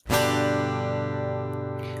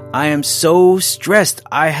I am so stressed.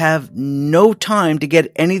 I have no time to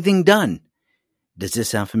get anything done. Does this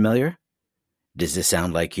sound familiar? Does this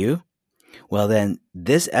sound like you? Well, then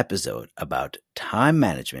this episode about time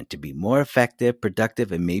management to be more effective,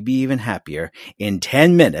 productive, and maybe even happier in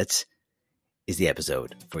 10 minutes is the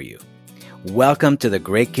episode for you. Welcome to the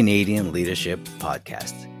Great Canadian Leadership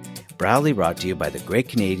Podcast, proudly brought to you by the Great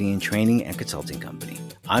Canadian Training and Consulting Company.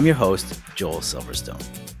 I'm your host, Joel Silverstone,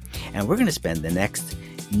 and we're going to spend the next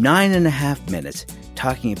 9.5 minutes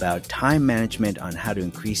talking about time management on how to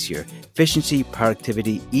increase your efficiency,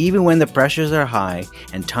 productivity, even when the pressures are high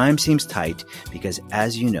and time seems tight, because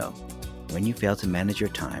as you know, when you fail to manage your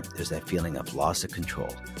time, there's that feeling of loss of control,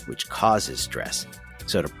 which causes stress.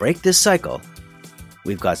 So to break this cycle,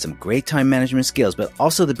 we've got some great time management skills, but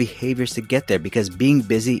also the behaviors to get there, because being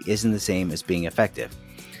busy isn't the same as being effective.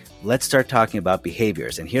 Let's start talking about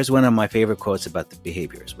behaviors. And here's one of my favorite quotes about the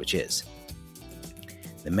behaviors, which is,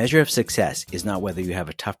 the measure of success is not whether you have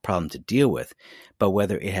a tough problem to deal with, but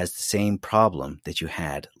whether it has the same problem that you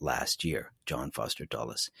had last year. John Foster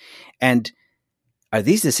Dulles. And are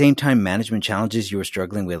these the same time management challenges you were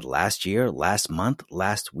struggling with last year, last month,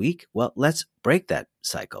 last week? Well, let's break that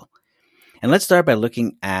cycle. And let's start by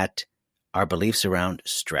looking at our beliefs around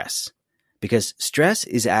stress. Because stress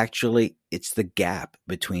is actually, it's the gap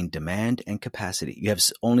between demand and capacity. You have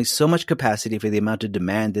only so much capacity for the amount of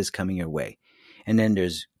demand that's coming your way. And then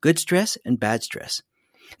there's good stress and bad stress.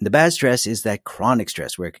 And the bad stress is that chronic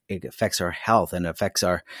stress where it affects our health and affects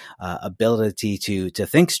our ability to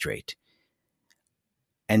think straight.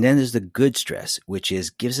 And then there's the good stress, which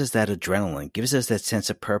gives us that adrenaline, gives us that sense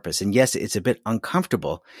of purpose. And yes, it's a bit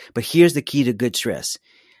uncomfortable, but here's the key to good stress.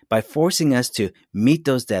 By forcing us to meet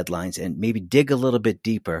those deadlines and maybe dig a little bit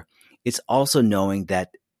deeper, it's also knowing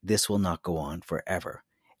that this will not go on forever.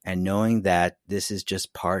 And knowing that this is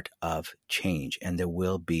just part of change and there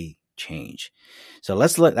will be change. So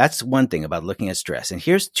let's look, that's one thing about looking at stress. And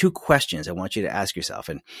here's 2 questions I want you to ask yourself,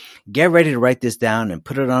 and get ready to write this down and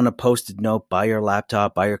put it on a Post-it note by your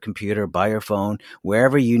laptop, by your computer, by your phone,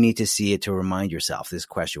 wherever you need to see it to remind yourself this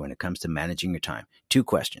question when it comes to managing your time. 2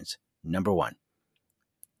 questions. Number 1,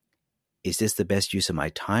 is this the best use of my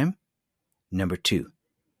time? Number 2,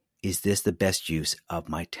 is this the best use of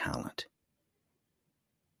my talent?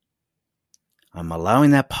 I'm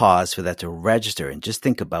allowing that pause for that to register and just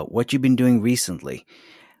think about what you've been doing recently.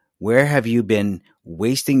 Where have you been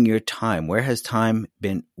wasting your time? Where has time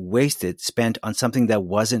been wasted, spent on something that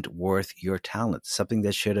wasn't worth your talent, something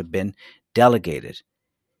that should have been delegated?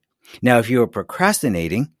 Now, if you are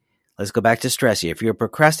procrastinating, let's go back to stress here. If you're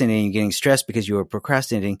procrastinating, you're getting stressed because you were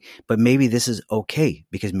procrastinating, but maybe this is okay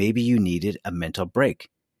because maybe you needed a mental break.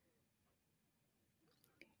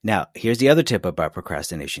 Now, here's the other tip about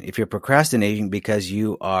procrastination. If you're procrastinating because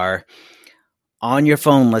you are on your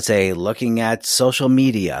phone, let's say, looking at social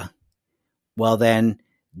media, well, then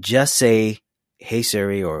just say, hey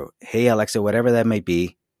Siri or hey Alexa, whatever that may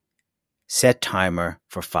be, set timer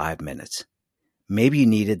for 5 minutes. Maybe you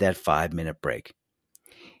needed that 5-minute break.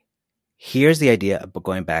 Here's the idea of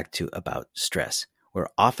going back to about stress. We're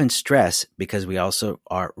often stressed because we also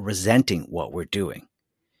are resenting what we're doing.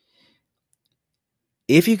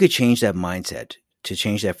 If you could change that mindset, to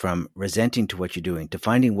change that from resenting to what you're doing, to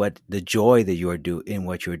finding what the joy that you are in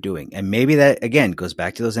what you're doing. And maybe that, again, goes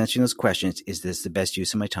back to answering those questions. Is this the best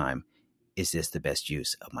use of my time? Is this the best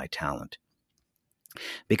use of my talent?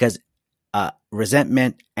 Because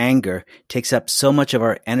resentment, anger takes up so much of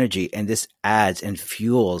our energy, and this adds and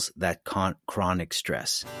fuels that chronic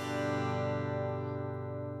stress.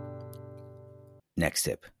 Next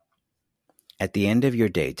tip. At the end of your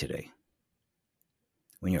day today,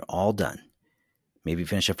 when you're all done, maybe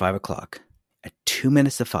finish at 5 o'clock, at 2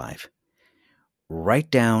 minutes to 5,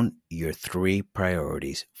 write down your 3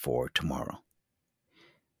 priorities for tomorrow.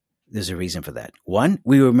 There's a reason for that. 1,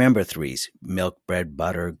 we remember 3s: milk, bread,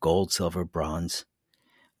 butter, gold, silver, bronze.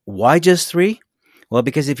 Why just 3? Well,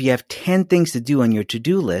 because if you have 10 things to do on your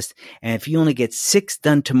to-do list, and if you only get 6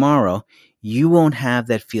 done tomorrow, you won't have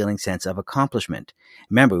that sense of accomplishment.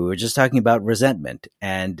 Remember, we were just talking about resentment,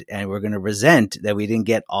 and we're going to resent that we didn't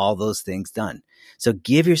get all those things done. So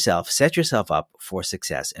set yourself up for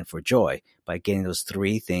success and for joy by getting those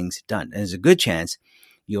 3 things done. And there's a good chance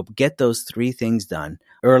you'll get those 3 things done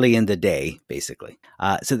early in the day, basically.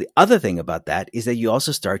 So the other thing about that is that you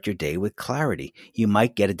also start your day with clarity. You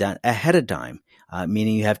might get it done ahead of time,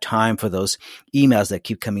 meaning you have time for those emails that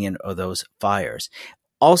keep coming in or those fires.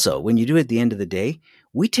 Also, when you do it at the end of the day,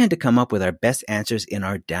 we tend to come up with our best answers in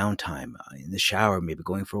our downtime, in the shower, maybe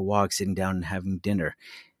going for a walk, sitting down and having dinner.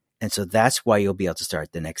 And so that's why you'll be able to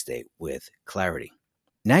start the next day with clarity.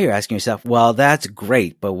 Now you're asking yourself, well, that's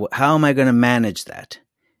great, but how am I going to manage that?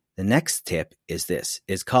 The next tip is this.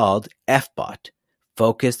 It's called FBOT,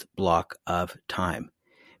 Focused Block of Time.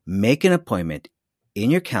 Make an appointment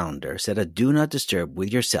in your calendar, set a do not disturb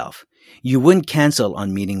with yourself. You wouldn't cancel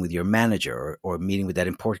on meeting with your manager or meeting with that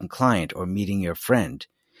important client or meeting your friend.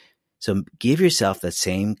 So give yourself that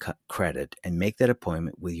same credit and make that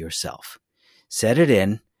appointment with yourself. Set it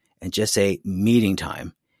in and just say meeting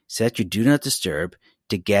time. Set your do not disturb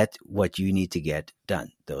to get what you need to get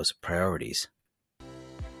done, those priorities.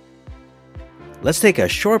 Let's take a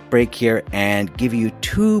short break here and give you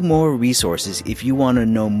 2 more resources if you want to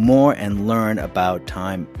know more and learn about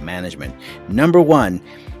time management. Number 1,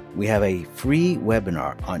 we have a free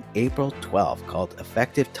webinar on April 12th called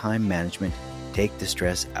Effective Time Management, Take the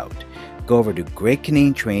Stress Out. Go over to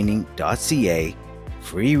greatcanadiantraining.ca,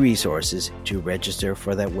 free resources to register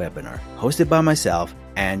for that webinar, hosted by myself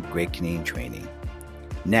and Great Canadian Training.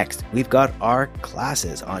 Next, we've got our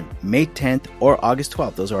classes on May 10th or August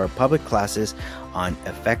 12th. Those are our public classes on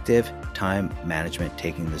effective time management,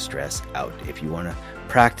 taking the stress out. If you want to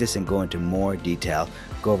practice and go into more detail,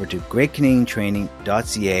 go over to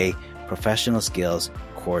greatcanadiantraining.ca, professional skills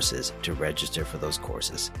courses to register for those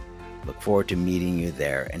courses. Look forward to meeting you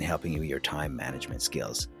there and helping you with your time management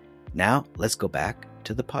skills. Now, let's go back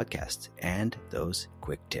to the podcast and those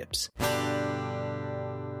quick tips.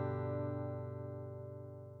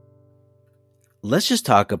 Let's just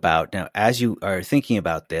talk about, now, as you are thinking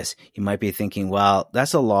about this, you might be thinking, well,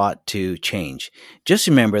 that's a lot to change. Just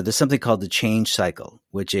remember, there's something called the change cycle,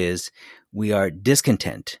 which is we are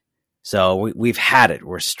discontent. So we've had it.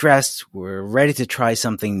 We're stressed. We're ready to try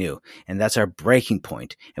something new. And that's our breaking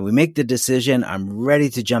point. And we make the decision, I'm ready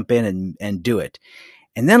to jump in and do it.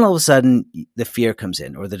 And then all of a sudden, the fear comes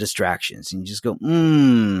in or the distractions. And you just go,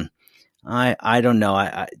 I don't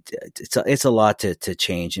know. It's a lot to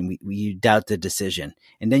change, and you doubt the decision,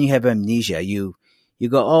 and then you have amnesia. You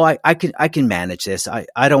go, oh, I can manage this. I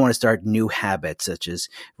don't want to start new habits such as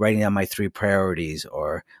writing down my 3 priorities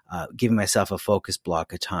or giving myself a focus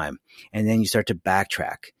block of time, and then you start to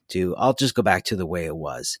backtrack to I'll just go back to the way it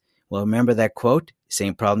was. Well, remember that quote?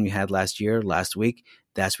 Same problem you had last week.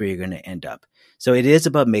 That's where you're going to end up. So it is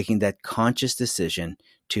about making that conscious decision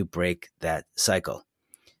to break that cycle.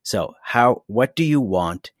 So what do you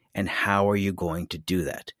want and how are you going to do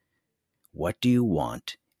that? What do you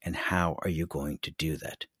want and how are you going to do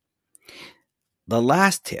that? The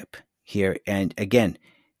last tip here, and again,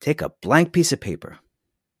 take a blank piece of paper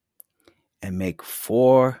and make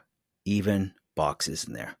 4 even boxes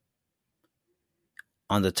in there.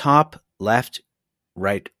 On the top, left,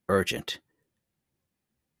 right, urgent.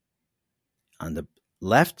 On the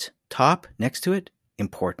left top, next to it,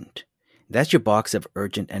 important. That's your box of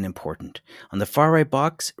urgent and important. On the far right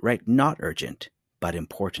box, write not urgent, but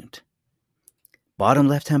important. Bottom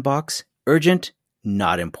left-hand box, urgent,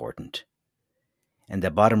 not important. And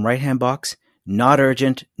the bottom right-hand box, not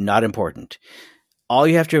urgent, not important. All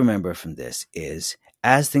you have to remember from this is,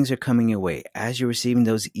 as things are coming your way, as you're receiving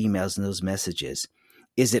those emails and those messages,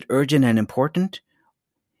 is it urgent and important?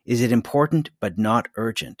 Is it important but not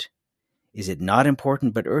urgent? Is it not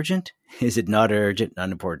important but urgent? Is it not urgent,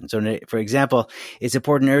 not important? So, for example, it's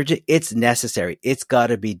important, urgent. It's necessary. It's got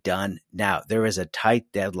to be done now. There is a tight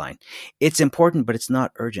deadline. It's important, but it's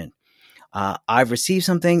not urgent. I've received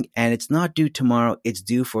something and it's not due tomorrow. It's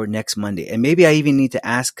due for next Monday. And maybe I even need to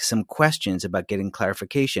ask some questions about getting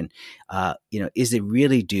clarification. Is it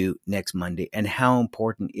really due next Monday? And how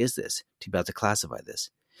important is this to be able to classify this?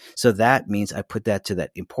 So that means I put that to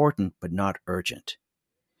that important, but not urgent.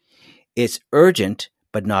 It's urgent,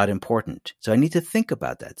 but not important. So I need to think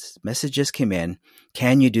about that. This message just came in.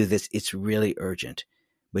 Can you do this? It's really urgent,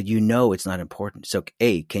 but you know it's not important. So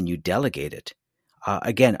A, can you delegate it?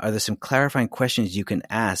 Again, are there some clarifying questions you can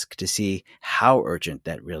ask to see how urgent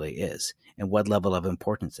that really is and what level of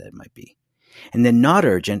importance that might be? And then not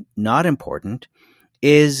urgent, not important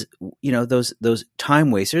is, those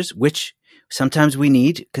time wasters, which sometimes we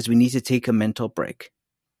need because we need to take a mental break.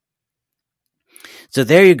 So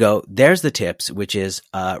there you go. There's the tips, which is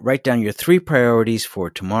write down your 3 priorities for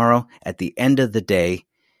tomorrow at the end of the day,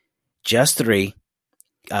 just 3.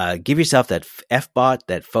 Give yourself that FBOT,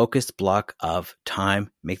 that focused block of time.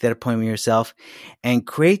 Make that appointment yourself and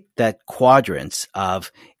create that quadrants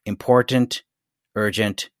of important,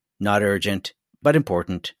 urgent, not urgent, but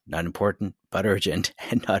important, not important, but urgent,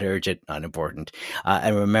 and not urgent, not important.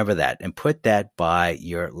 And remember that and put that by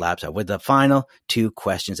your laptop with the final 2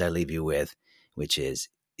 questions I leave you with, which is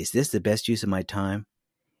this the best use of my time?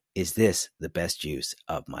 Is this the best use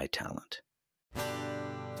of my talent?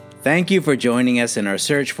 Thank you for joining us in our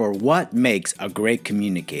search for what makes a great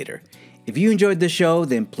communicator. If you enjoyed the show,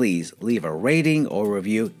 then please leave a rating or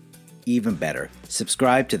review. Even better,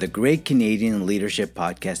 subscribe to the Great Canadian Leadership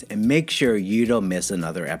Podcast and make sure you don't miss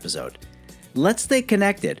another episode. Let's stay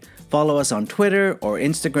connected. Follow us on Twitter or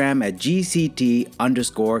Instagram at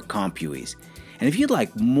GCT_Compues. And if you'd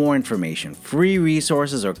like more information, free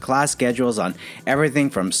resources, or class schedules on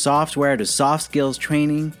everything from software to soft skills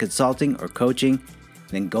training, consulting, or coaching,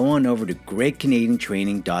 then go on over to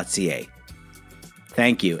greatcanadiantraining.ca.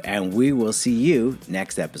 Thank you, and we will see you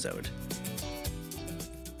next episode.